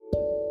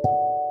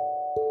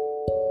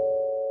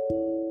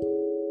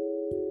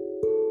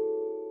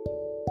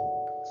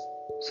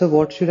So,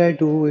 what should I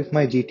do if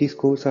my GT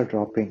scores are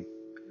dropping?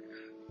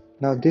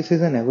 Now, this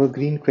is an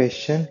evergreen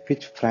question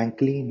which,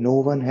 frankly, no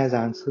one has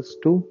answers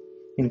to,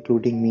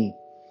 including me.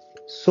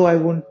 So, I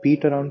won't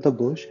beat around the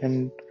bush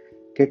and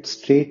get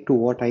straight to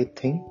what I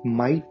think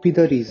might be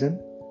the reason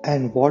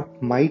and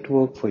what might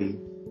work for you.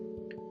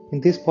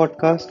 In this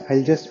podcast,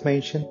 I'll just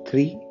mention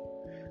three,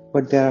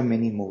 but there are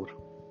many more.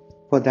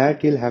 For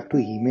that, you'll have to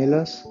email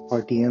us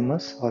or DM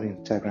us or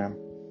Instagram.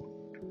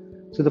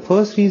 So, the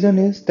first reason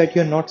is that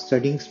you're not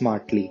studying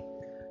smartly.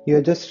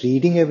 You're just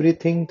reading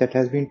everything that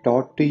has been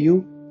taught to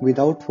you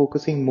without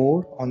focusing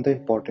more on the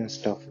important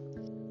stuff.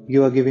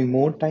 You are giving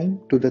more time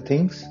to the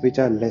things which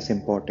are less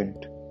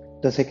important.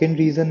 The second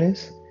reason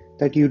is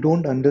that you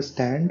don't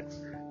understand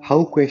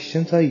how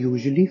questions are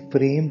usually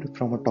framed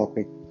from a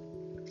topic.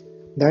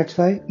 That's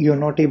why you're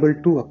not able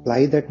to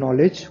apply that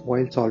knowledge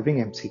while solving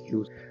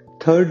MCQs.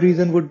 Third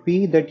reason would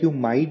be that you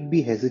might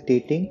be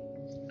hesitating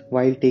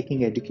while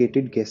taking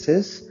educated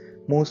guesses,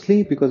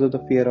 mostly because of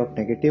the fear of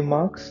negative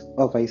marks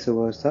or vice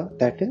versa.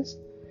 That is,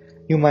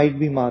 you might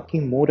be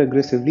marking more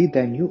aggressively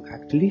than you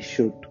actually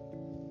should.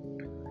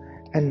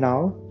 And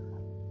now,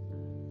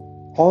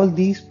 all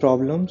these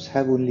problems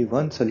have only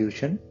one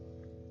solution,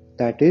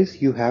 that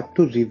is, you have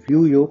to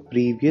review your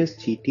previous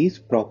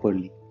GTs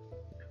properly.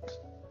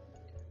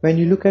 When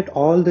you look at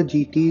all the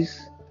GTs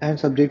and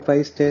subject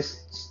wise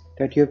tests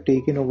that you have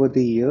taken over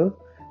the year,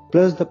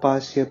 plus the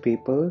past year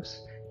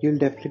papers, you'll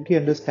definitely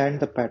understand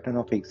the pattern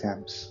of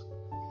exams.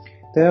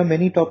 There are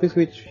many topics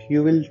which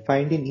you will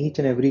find in each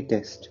and every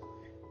test.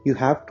 You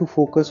have to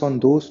focus on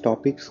those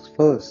topics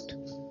first.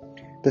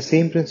 The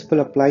same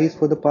principle applies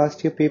for the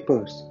past year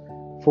papers.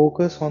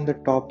 Focus on the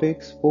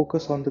topics,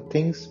 focus on the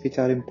things which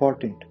are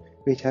important,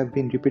 which have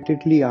been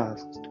repeatedly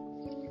asked.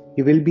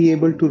 You will be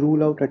able to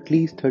rule out at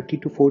least 30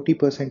 to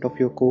 40% of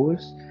your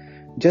course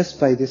just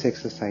by this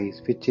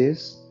exercise, which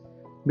is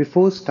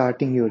before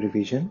starting your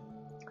revision,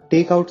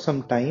 take out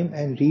some time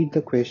and read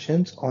the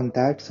questions on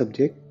that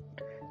subject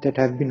that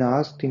have been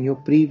asked in your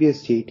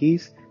previous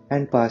JTs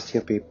and past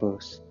year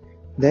papers.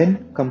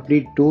 Then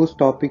complete those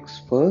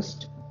topics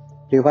first,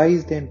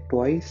 revise them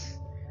twice,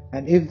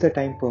 and if the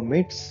time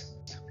permits,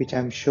 which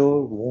I'm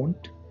sure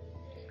won't,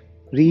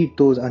 read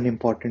those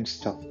unimportant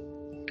stuff.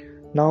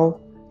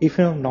 Now, if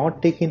you have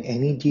not taken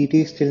any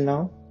GTs till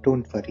now,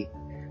 don't worry.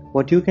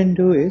 What you can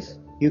do is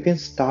you can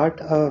start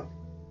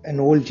an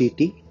old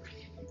GT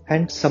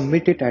and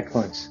submit it at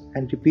once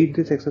and repeat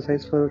this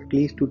exercise for at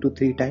least 2 to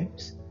 3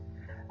 times.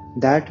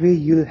 That way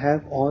you'll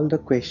have all the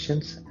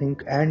questions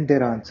and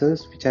their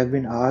answers which have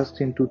been asked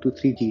in 2 to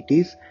 3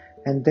 GTs,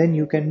 and then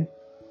you can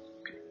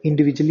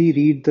individually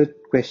read the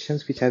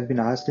questions which have been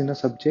asked in a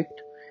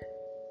subject,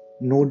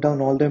 note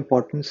down all the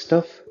important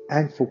stuff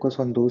and focus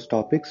on those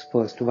topics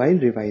first while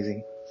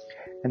revising.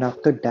 And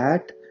after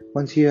that,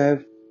 once you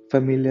have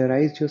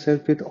familiarized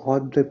yourself with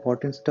all the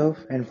important stuff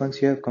and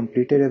once you have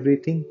completed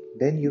everything,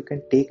 then you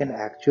can take an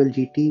actual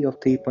GT of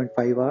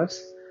 3.5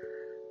 hours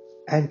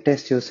and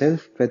test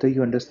yourself whether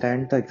you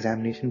understand the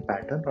examination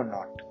pattern or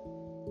not.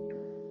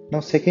 Now,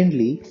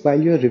 secondly,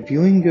 while you're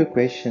reviewing your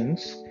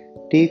questions,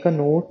 take a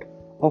note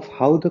of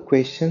how the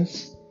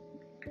questions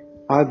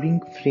are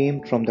being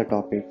framed from the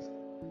topic.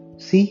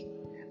 See,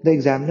 the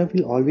examiner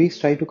will always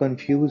try to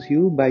confuse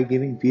you by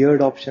giving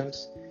weird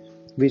options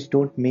which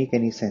don't make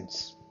any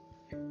sense.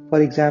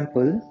 For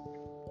example,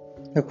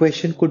 a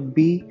question could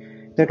be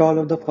that all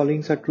of the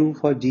followings are true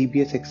for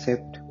GBS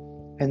except,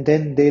 and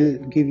then they'll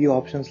give you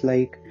options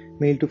like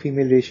male to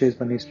female ratio is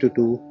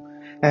 1:2,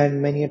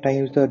 and many a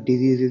times the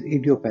disease is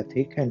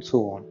idiopathic and so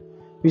on,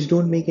 which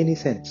don't make any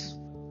sense.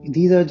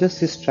 These are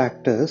just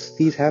distractors.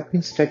 These have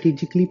been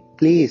strategically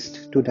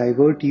placed to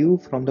divert you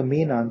from the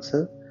main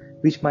answer,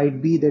 which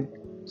might be that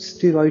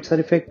steroids are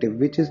effective,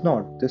 which is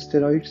not. The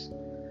steroids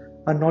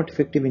are not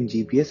effective in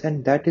GBS,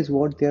 and that is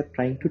what they are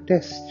trying to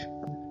test.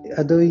 The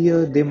other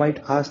year, they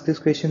might ask this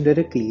question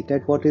directly,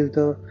 that what is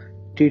the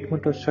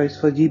treatment of choice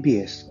for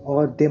GBS,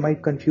 or they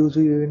might confuse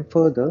you even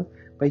further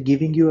by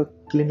giving you a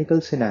clinical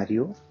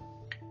scenario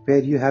where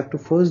you have to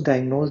first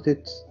diagnose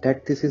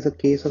that this is a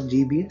case of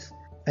GBS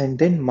and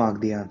then mark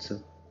the answer.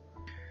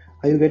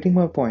 Are you getting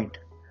my point?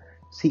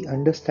 See,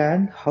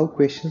 understand how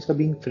questions are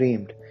being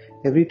framed.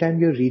 Every time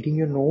you're reading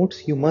your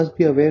notes, you must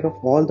be aware of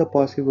all the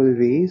possible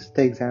ways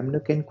the examiner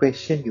can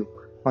question you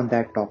on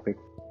that topic.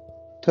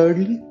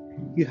 Thirdly,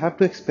 you have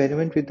to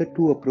experiment with the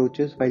two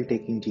approaches while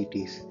taking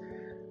GTs.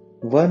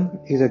 One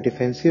is a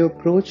defensive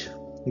approach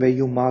where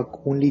you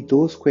mark only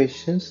those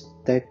questions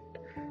that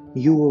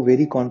you were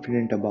very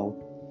confident about.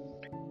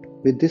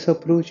 With this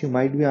approach, you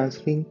might be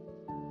answering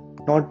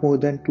not more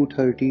than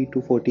 230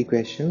 to 40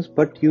 questions,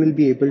 but you will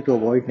be able to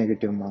avoid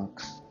negative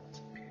marks.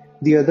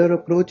 The other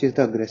approach is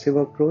the aggressive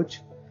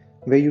approach,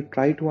 where you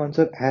try to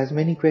answer as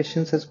many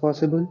questions as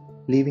possible,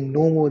 leaving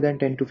no more than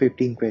 10 to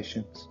 15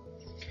 questions.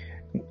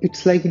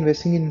 It's like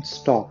investing in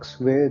stocks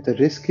where the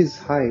risk is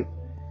high,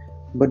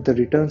 but the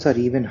returns are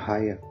even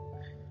higher.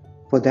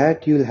 For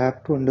that, you'll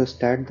have to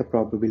understand the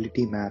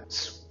probability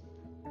maths.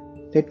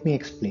 Let me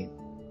explain.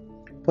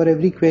 For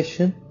every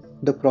question,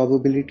 the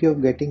probability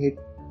of getting it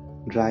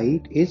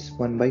right is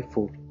 1 by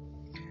 4.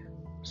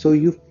 So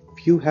if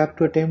you have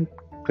to attempt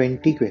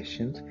 20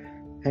 questions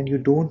and you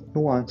don't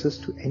know answers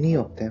to any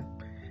of them,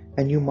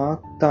 and you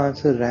mark the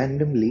answer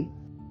randomly,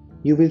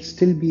 you will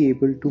still be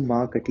able to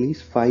mark at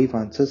least 5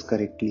 answers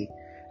correctly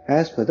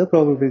as per the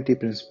probability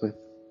principle.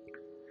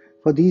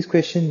 For these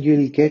questions,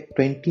 you'll get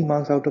 20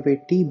 marks out of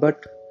 80,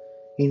 but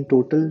in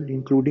total,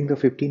 including the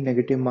 15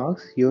 negative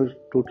marks, your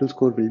total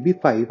score will be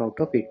 5 out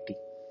of 80.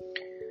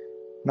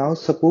 Now,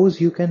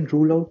 suppose you can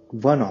rule out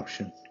one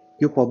option.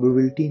 Your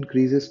probability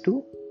increases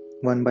to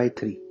 1 by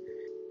 3.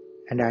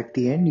 And at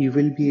the end, you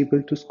will be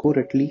able to score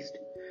at least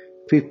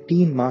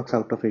 15 marks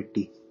out of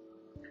 80.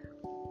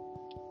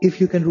 If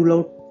you can rule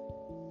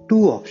out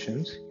two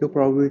options, your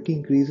probability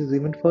increases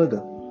even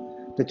further.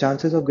 The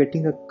chances of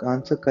getting the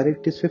answer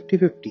correct is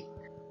 50-50.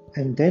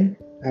 And then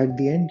at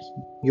the end,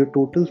 your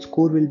total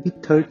score will be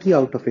 30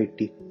 out of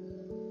 80.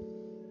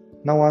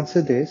 Now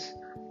answer this.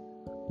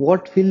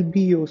 What will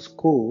be your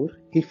score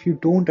if you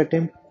don't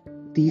attempt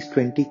these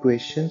 20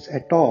 questions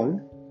at all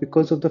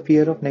because of the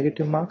fear of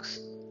negative marks?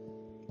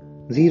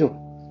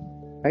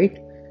 0, right?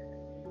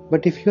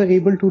 But if you are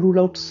able to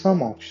rule out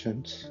some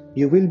options,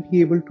 you will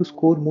be able to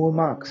score more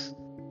marks.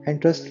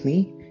 And trust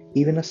me,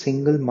 even a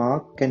single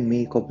mark can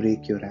make or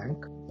break your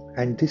rank.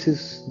 And this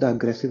is the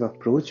aggressive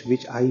approach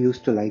which I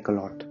used to like a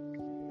lot.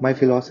 My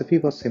philosophy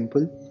was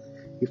simple.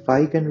 If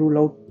I can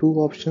rule out two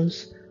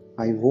options,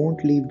 I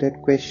won't leave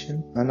that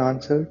question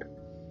unanswered.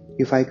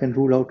 If I can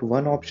rule out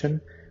one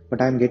option,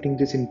 but I'm getting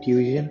this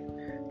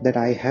intuition that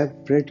I have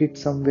read it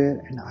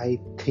somewhere and I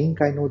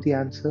think I know the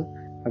answer,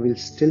 I will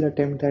still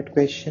attempt that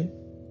question.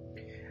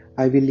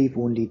 I will leave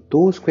only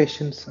those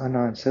questions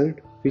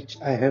unanswered which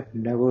I have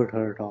never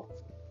heard of.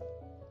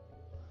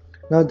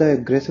 Now, the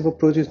aggressive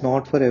approach is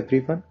not for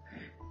everyone.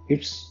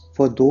 It's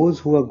for those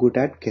who are good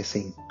at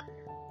guessing.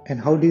 And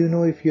how do you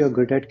know if you are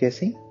good at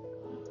guessing?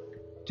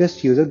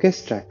 Just use a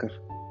guess tracker.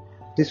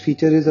 This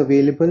feature is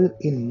available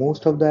in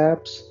most of the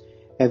apps.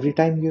 Every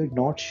time you're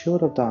not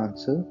sure of the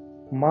answer,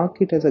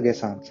 mark it as a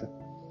guess answer.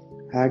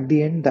 At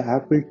the end, the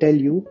app will tell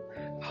you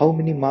how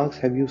many marks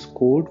have you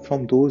scored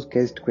from those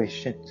guessed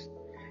questions.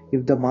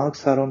 If the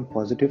marks are on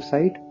positive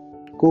side,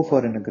 go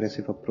for an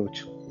aggressive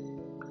approach.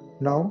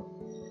 Now,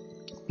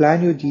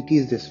 plan your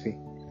GTs this way.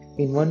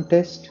 In one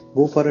test,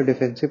 go for a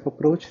defensive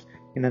approach.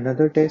 In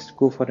another test,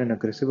 go for an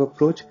aggressive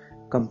approach.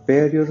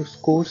 Compare your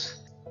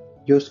scores.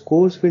 Your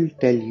scores will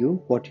tell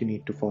you what you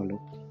need to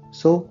follow.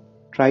 So,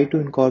 try to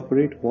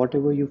incorporate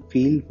whatever you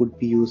feel would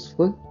be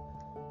useful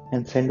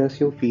and send us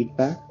your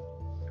feedback.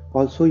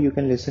 Also, you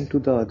can listen to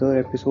the other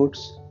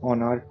episodes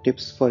on our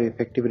tips for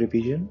effective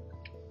revision.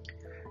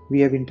 We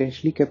have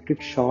intentionally kept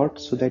it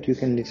short so that you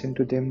can listen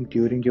to them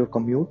during your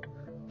commute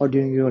or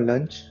during your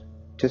lunch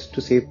just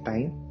to save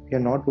time. We are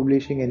not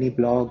publishing any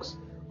blogs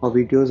or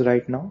videos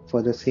right now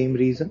for the same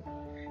reason.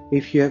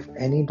 If you have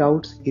any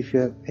doubts, if you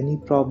have any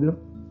problem,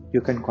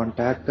 you can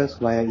contact us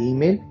via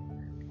email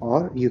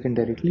or you can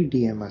directly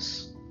DM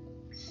us.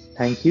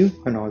 Thank you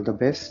and all the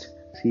best.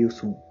 See you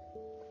soon.